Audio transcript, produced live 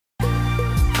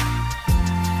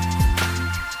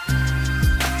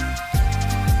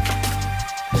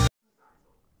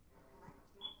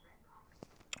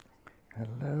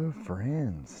Hello,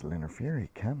 friends. Lunar Fury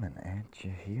coming at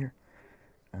you here.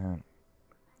 Um,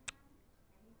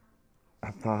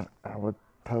 I thought I would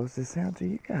pose this out to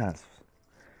you guys.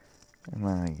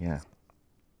 My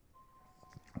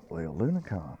loyal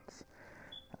Lunicons.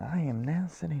 I am now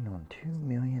sitting on 2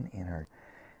 million energy,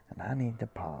 and I need to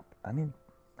pop.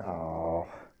 Oh,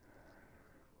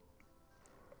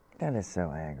 that is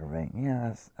so aggravating.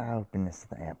 Yeah, I open this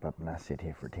app up and I sit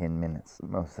here for 10 minutes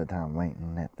most of the time waiting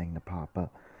on that thing to pop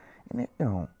up, and it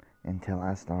don't until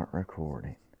I start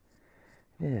recording.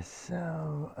 It is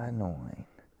so annoying.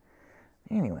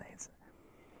 Anyways,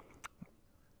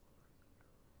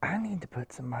 I need to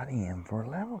put somebody in for a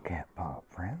level cap pop,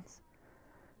 friends.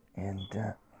 And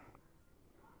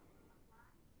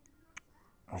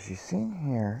as you see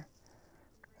here,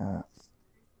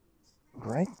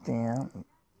 Breakdown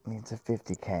needs a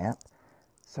 50 cap.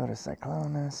 So does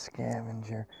Cyclonus,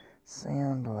 Scavenger,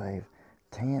 Soundwave,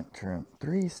 Tantrum,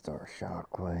 3-star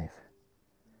Shockwave,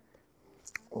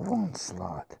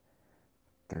 Onslaught,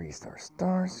 3-star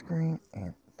Starscream,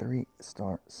 and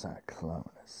 3-star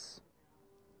Cyclonus.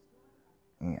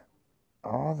 Yeah,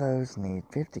 all those need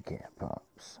 50 cap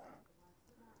pops.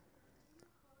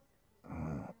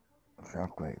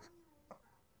 Shockwave.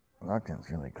 Lockdown's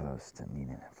really close to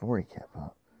needing a 40 cap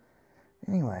pop.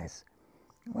 Anyways,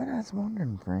 what I was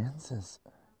wondering, friends, is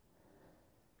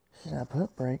should I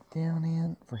put Breakdown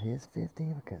in for his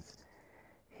 50 because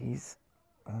he's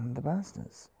on the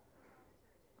Bustas?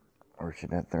 Or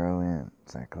should I throw in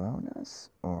Cyclonus?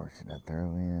 Or should I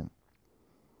throw in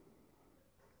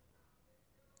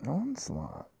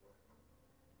Onslaught?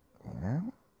 You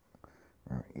know?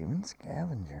 Or even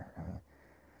Scavenger? I mean,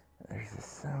 there's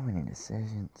just so many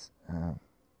decisions.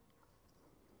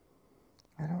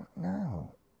 I don't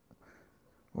know.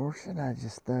 Or should I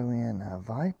just throw in a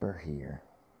Viper here?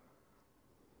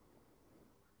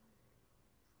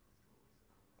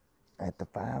 At the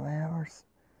 5 hours?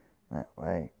 That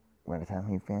way, by the time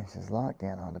he finishes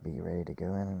lockdown, I ought to be ready to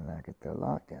go in and I could throw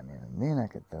lockdown in. And then I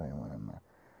could throw in one of my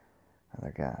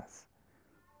other guys.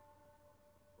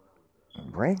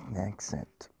 Breakneck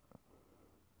set.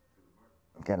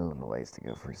 Got a little ways to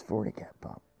go for his 40 cap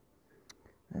pop.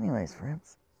 Anyways,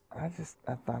 friends, I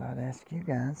thought I'd ask you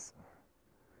guys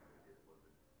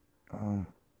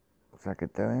if I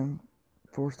could throw in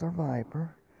 4-star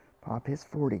Viper, pop his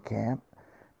 40 cap.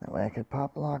 That way I could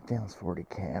pop Lockdown's 40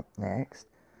 cap next.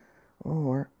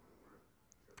 Or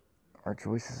our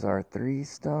choices are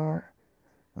 3-star,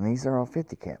 and these are all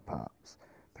 50 cap pops.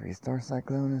 3-star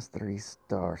Cyclonus,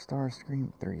 3-star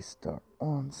Starscream, 3-star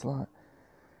Onslaught,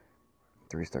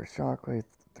 3-star Shockwave,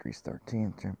 3-star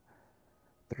Tantrum,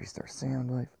 3-star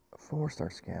Soundwave, 4-star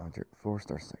Scavenger,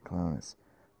 4-star Cyclonus,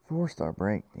 4-star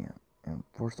Breakdown, and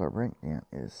 4-star Breakdown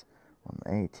is on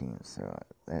the A team, so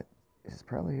that is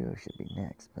probably who should be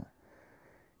next. But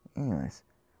anyways,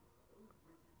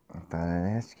 I thought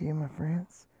I'd ask you, my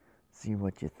friends, see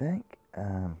what you think.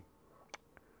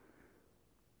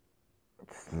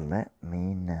 Just let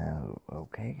me know,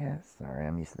 okay, guys? Sorry,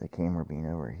 I'm used to the camera being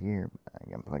over here, but I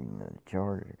got plugged into the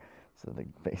charger, so the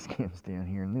base cam's down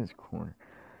here in this corner.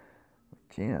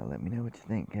 But yeah, let me know what you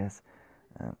think, guys.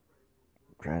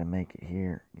 Try to make it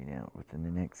here, within the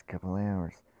next couple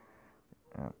hours,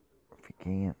 if you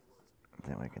can,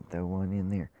 so I can throw one in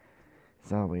there.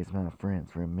 As always, my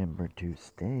friends, remember to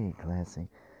stay classy,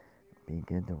 be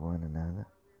good to one another.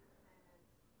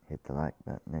 Hit the like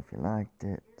button if you liked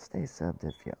it. Stay subbed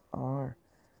if you are.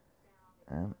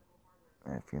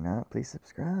 If you're not, please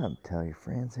subscribe. Tell your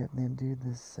friends, have them do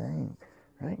the same.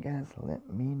 Right, guys, let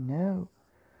me know.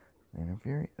 Lunar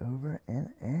Fury over and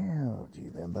out.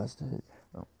 You been busted.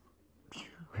 Oh.